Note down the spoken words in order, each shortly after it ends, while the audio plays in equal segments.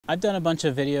I've done a bunch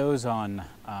of videos on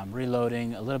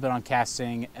reloading, a little bit on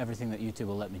casting, everything that YouTube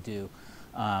will let me do.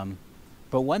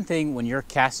 But one thing when you're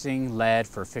casting lead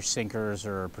for fish sinkers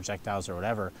or projectiles or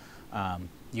whatever,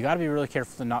 you got to be really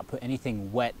careful to not put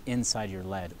anything wet inside your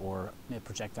lead or a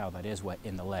projectile that is wet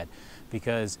in the lead,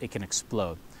 because it can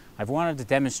explode. I've wanted to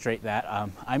demonstrate that.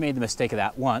 I made the mistake of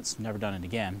that once, never done it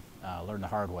again, learned the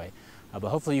hard way. But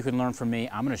hopefully you can learn from me.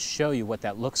 I'm going to show you what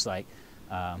that looks like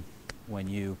when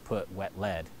you put wet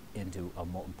lead into a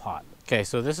molten pot. Okay,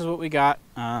 so this is what we got.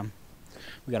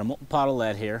 We got a molten pot of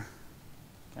lead here.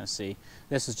 Kind of see.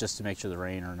 This is just to make sure the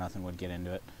rain or nothing would get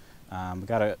into it. We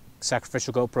got a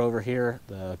sacrificial GoPro over here,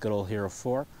 the good old Hero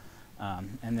 4.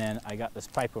 And then I got this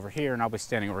pipe over here, and I'll be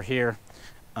standing over here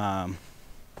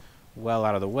well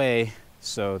out of the way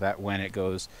so that when it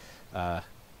goes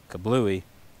kablooey,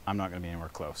 I'm not going to be anywhere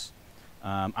close.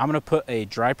 I'm going to put a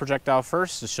dry projectile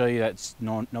first to show you that it's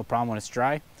no problem when it's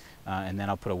dry, and then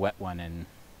I'll put a wet one, and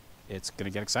it's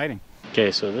going to get exciting.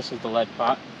 Okay, so this is the lead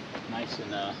pot, nice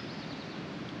and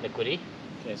liquidy.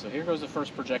 Okay, so here goes the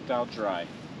first projectile dry.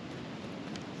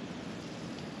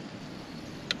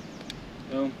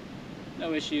 Boom,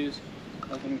 no issues,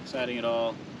 nothing exciting at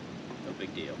all, no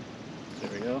big deal. So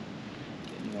there we go,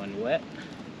 getting one wet.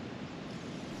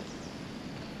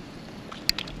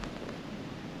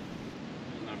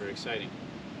 Not very exciting.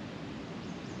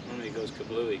 Normally it goes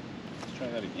kablooey. Let's try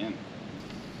that again.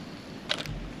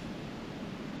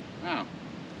 Wow.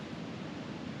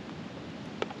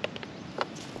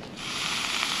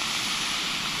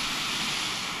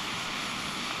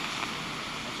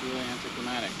 That's really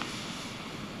anticlimactic.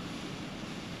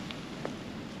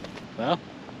 Well,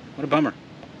 what a bummer.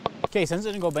 Okay, since it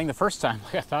didn't go bang the first time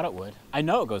like I thought it would, I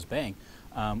know it goes bang.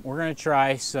 We're going to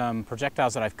try some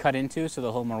projectiles that I've cut into so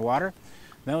they'll hold more water.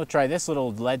 Then we'll try this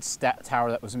little lead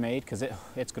tower that was made, because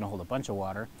it's going to hold a bunch of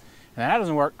water. And if that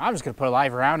doesn't work, I'm just going to put a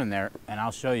live round in there and I'll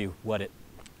show you what it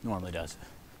normally does.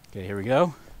 Okay, here we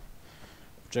go.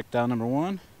 Projectile number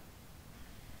one.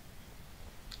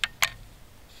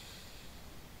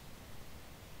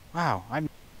 Wow,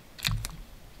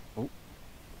 oh.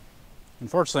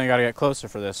 Unfortunately, I got to get closer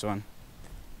for this one.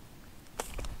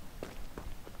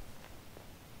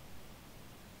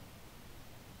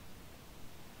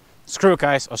 Screw it,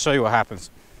 guys. I'll show you what happens.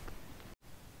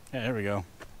 Yeah, there we go.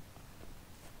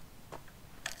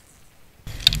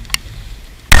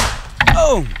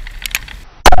 Oh!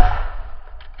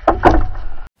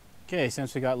 Okay,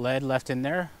 since we got lead left in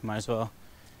there, might as well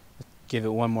give it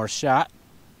one more shot.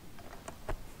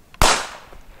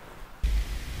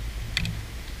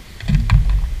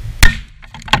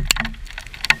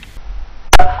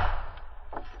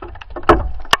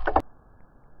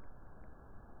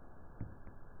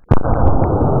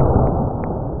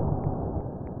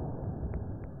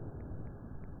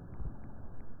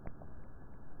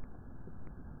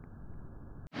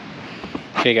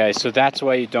 Okay guys, so that's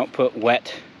why you don't put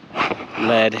wet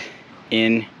lead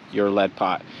in your lead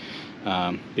pot,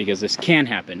 because this can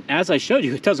happen. As I showed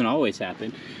you, it doesn't always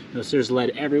happen. Notice there's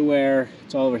lead everywhere.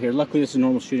 It's all over here. Luckily this is a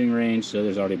normal shooting range, so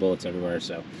there's already bullets everywhere,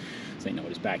 so this ain't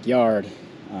nobody's backyard.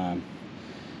 But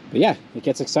yeah, it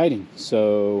gets exciting,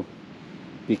 so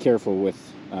be careful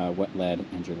with wet lead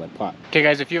and your lead pot. Okay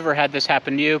guys, if you ever had this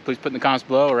happen to you, please put in the comments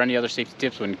below, or any other safety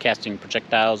tips when casting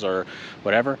projectiles or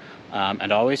whatever.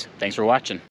 And always, thanks for watching.